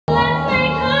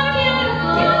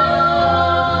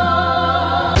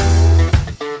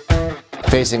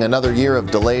Facing another year of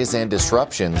delays and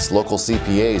disruptions, local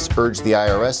CPAs urge the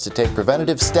IRS to take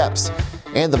preventative steps.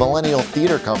 And the Millennial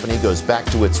Theatre Company goes back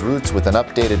to its roots with an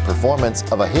updated performance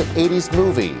of a hit 80s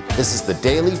movie. This is the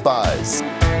Daily Buzz.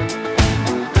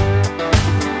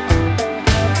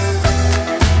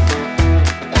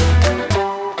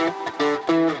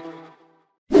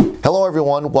 Hello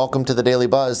everyone, welcome to the Daily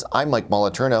Buzz. I'm Mike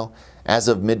Moliterno. As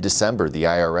of mid-December, the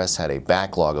IRS had a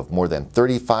backlog of more than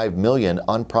 35 million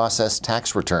unprocessed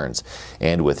tax returns.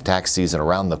 And with tax season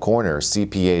around the corner,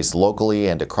 CPAs locally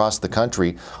and across the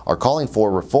country are calling for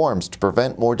reforms to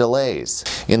prevent more delays.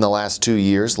 In the last 2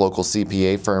 years, local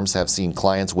CPA firms have seen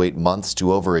clients wait months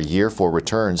to over a year for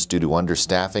returns due to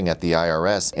understaffing at the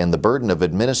IRS and the burden of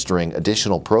administering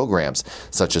additional programs,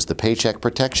 such as the Paycheck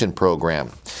Protection Program.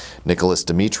 Nicholas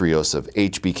Demetrios of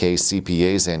HBK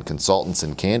CPAs and Consultants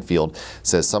in Canfield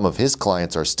says some of his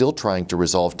clients are still trying to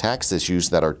resolve tax issues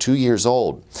that are 2 years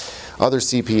old. Other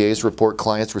CPAs report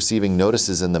clients receiving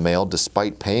notices in the mail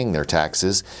despite paying their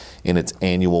taxes. In its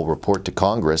annual report to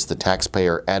Congress, the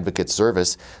Taxpayer Advocate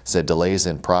Service said delays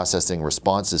in processing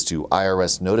responses to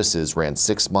IRS notices ran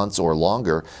 6 months or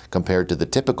longer compared to the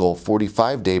typical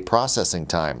 45-day processing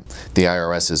time. The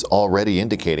IRS is already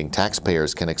indicating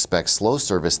taxpayers can expect slow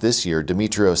service this year,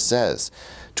 Demetrios says.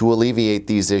 To alleviate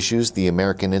these issues, the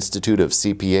American Institute of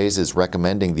CPAs is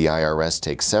recommending the IRS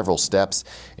take several steps,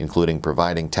 including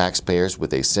providing taxpayers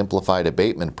with a simplified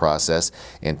abatement process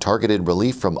and targeted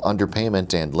relief from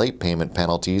underpayment and late payment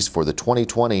penalties for the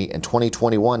 2020 and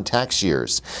 2021 tax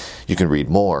years. You can read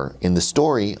more in the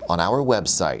story on our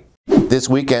website. This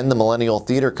weekend, the Millennial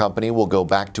Theatre Company will go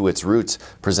back to its roots,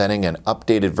 presenting an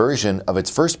updated version of its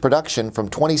first production from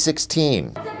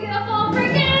 2016.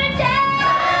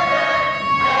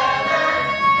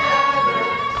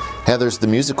 Heathers the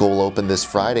Musical will open this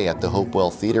Friday at the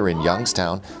Hopewell Theatre in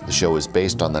Youngstown. The show is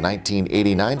based on the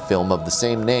 1989 film of the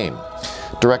same name.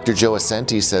 Director Joe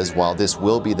Ascenti says while this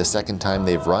will be the second time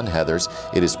they've run Heathers,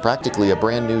 it is practically a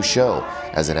brand new show,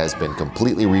 as it has been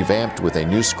completely revamped with a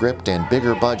new script and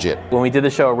bigger budget. When we did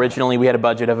the show originally, we had a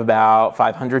budget of about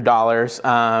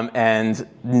 $500 and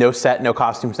no set, no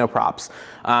costumes, no props.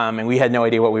 And we had no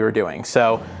idea what we were doing.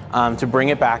 So to bring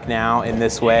it back now in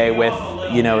this way with,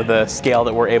 you know, the scale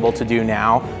that we're able to do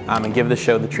now and give the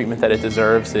show the treatment that it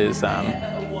deserves is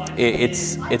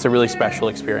it's a really special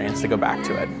experience to go back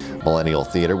to it. Millennial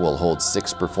Theatre will hold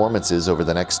 6 performances over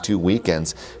the next 2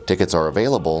 weekends. Tickets are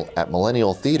available at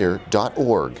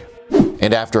millennialtheatre.org.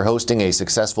 And after hosting a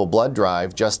successful blood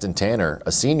drive, Justin Tanner,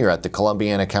 a senior at the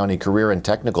Columbiana County Career and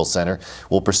Technical Center,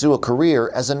 will pursue a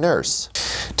career as a nurse.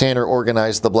 Tanner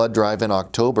organized the blood drive in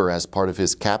October as part of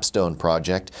his capstone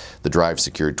project. The drive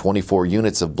secured 24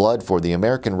 units of blood for the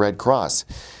American Red Cross.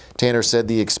 Tanner said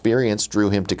the experience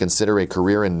drew him to consider a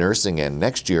career in nursing, and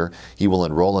next year he will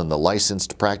enroll in the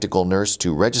Licensed Practical Nurse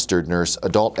to Registered Nurse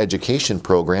Adult Education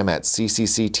program at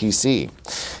CCCTC.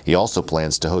 He also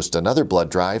plans to host another blood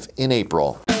drive in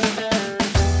April.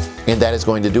 And that is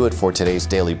going to do it for today's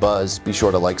Daily Buzz. Be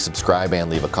sure to like, subscribe, and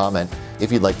leave a comment.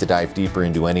 If you'd like to dive deeper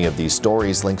into any of these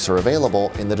stories, links are available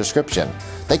in the description.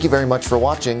 Thank you very much for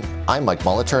watching. I'm Mike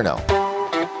Moliterno.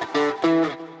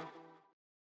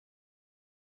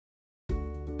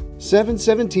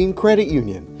 717 Credit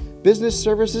Union. Business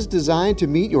services designed to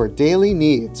meet your daily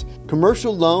needs.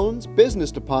 Commercial loans,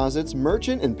 business deposits,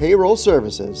 merchant and payroll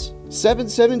services.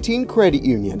 717 Credit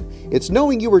Union. It's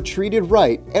knowing you were treated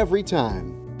right every time.